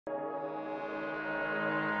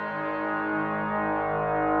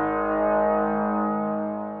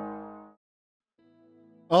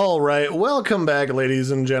Alright, welcome back ladies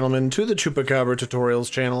and gentlemen to the Chupacabra tutorials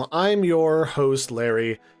channel. I'm your host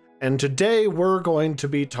Larry, and today we're going to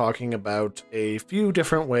be talking about a few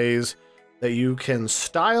different ways that you can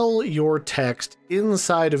style your text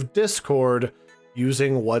inside of Discord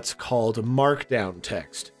using what's called Markdown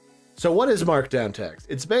Text. So what is Markdown Text?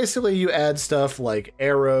 It's basically you add stuff like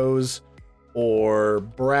arrows or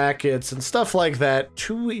brackets and stuff like that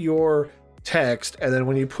to your text, and then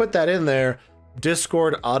when you put that in there,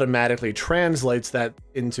 Discord automatically translates that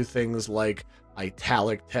into things like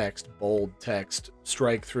italic text, bold text,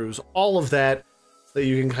 strike-throughs, all of that, so that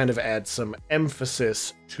you can kind of add some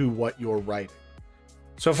emphasis to what you're writing.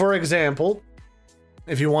 So for example,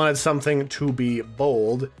 if you wanted something to be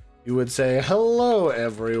bold, you would say, "Hello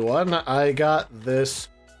everyone, I got this,"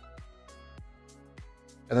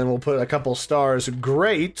 and then we'll put a couple stars,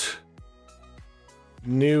 "Great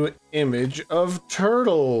new image of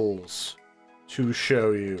turtles to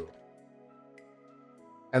show you."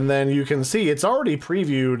 And then you can see it's already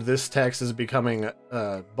previewed. This text is becoming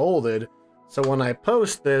bolded. So when I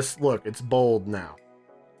post this, look, it's bold now.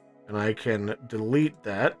 And I can delete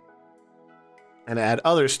that and add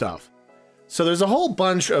other stuff. So there's a whole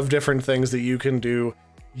bunch of different things that you can do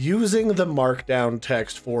using the Markdown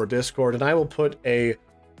text for Discord. And I will put a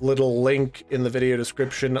little link in the video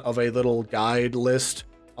description of a little guide list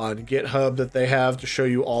on GitHub that they have to show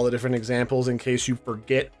you all the different examples in case you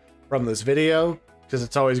forget from this video, because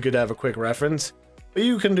it's always good to have a quick reference. But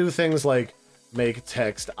you can do things like make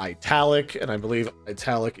text italic, and I believe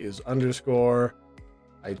italic is underscore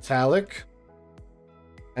italic,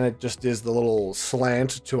 and it just is the little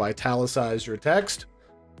slant to italicize your text.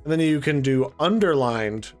 And then you can do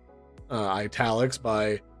underlined italics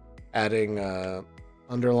by adding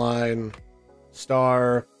underline,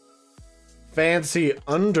 star, fancy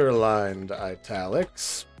underlined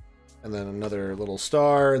italics, and then another little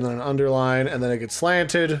star, and then an underline, and then it gets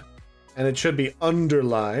slanted, and it should be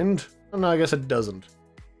underlined. Oh, no, I guess it doesn't.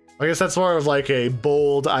 I guess that's more of like a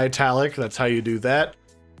bold italic. That's how you do that.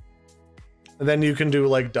 And then you can do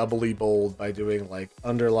like doubly bold by doing like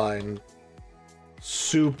underline,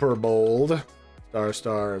 super bold, star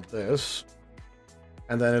star this.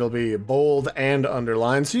 And then it'll be bold and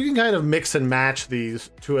underlined. So you can kind of mix and match these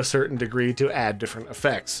to a certain degree to add different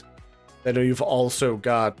effects. Then you've also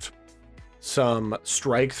got some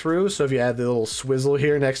strike through. So if you add the little swizzle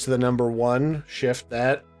here next to the number 1, shift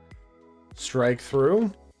that, strike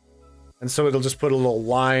through. And so it'll just put a little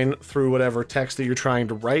line through whatever text that you're trying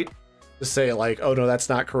to write to say like, oh no, that's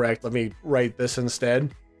not correct. Let me write this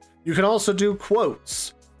instead. You can also do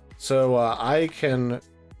quotes. So I can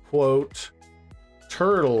quote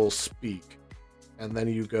turtle speak, and then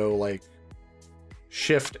you go like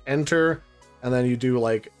shift enter, and then you do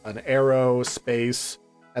like an arrow space,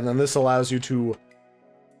 and then this allows you to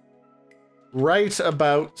write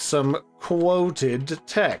about some quoted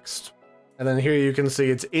text. And then here you can see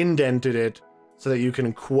it's indented it so that you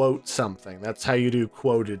can quote something. That's how you do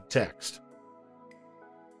quoted text.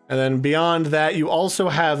 And then beyond that, you also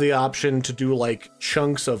have the option to do like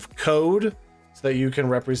chunks of code, so that you can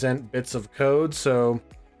represent bits of code. So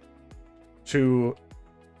to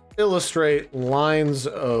illustrate lines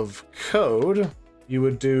of code, you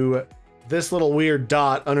would do this little weird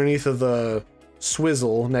dot underneath of the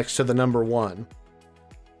swizzle next to the number 1.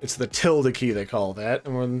 It's the tilde key, they call that.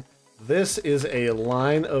 And when this is a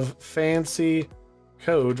line of fancy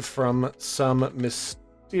code from some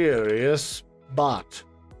mysterious bot.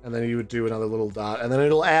 And then you would do another little dot, and then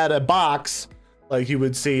it'll add a box like you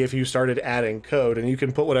would see if you started adding code, and you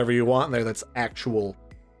can put whatever you want in there that's actual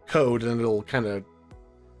code, and it'll kind of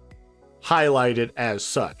highlight it as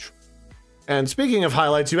such. And speaking of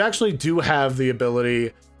highlights, you actually do have the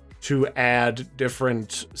ability to add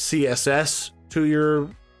different CSS to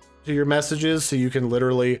your messages, so you can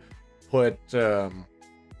literally put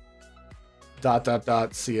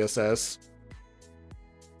CSS,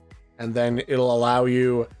 and then it'll allow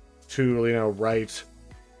you to, you know, write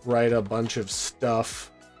a bunch of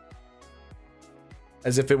stuff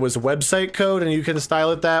as if it was website code, and you can style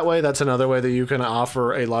it that way. That's another way that you can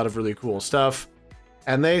offer a lot of really cool stuff.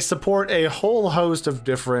 And they support a whole host of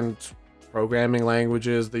different programming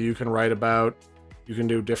languages that you can write about. You can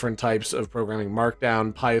do different types of programming,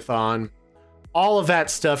 Markdown, Python. All of that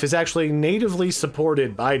stuff is actually natively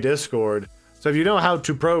supported by Discord. So if you know how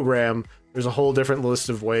to program, there's a whole different list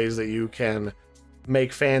of ways that you can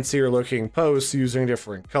make fancier looking posts using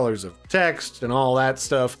different colors of text and all that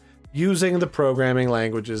stuff, using the programming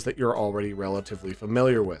languages that you're already relatively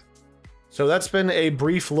familiar with. So that's been a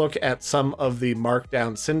brief look at some of the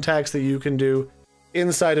Markdown syntax that you can do.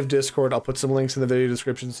 inside of Discord. I'll put some links in the video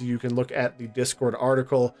description so you can look at the Discord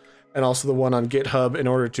article and also the one on GitHub in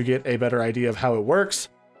order to get a better idea of how it works.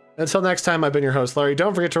 Until next time, I've been your host, Larry.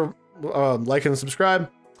 Don't forget to like and subscribe,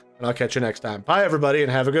 and I'll catch you next time. Bye, everybody,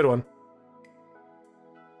 and have a good one.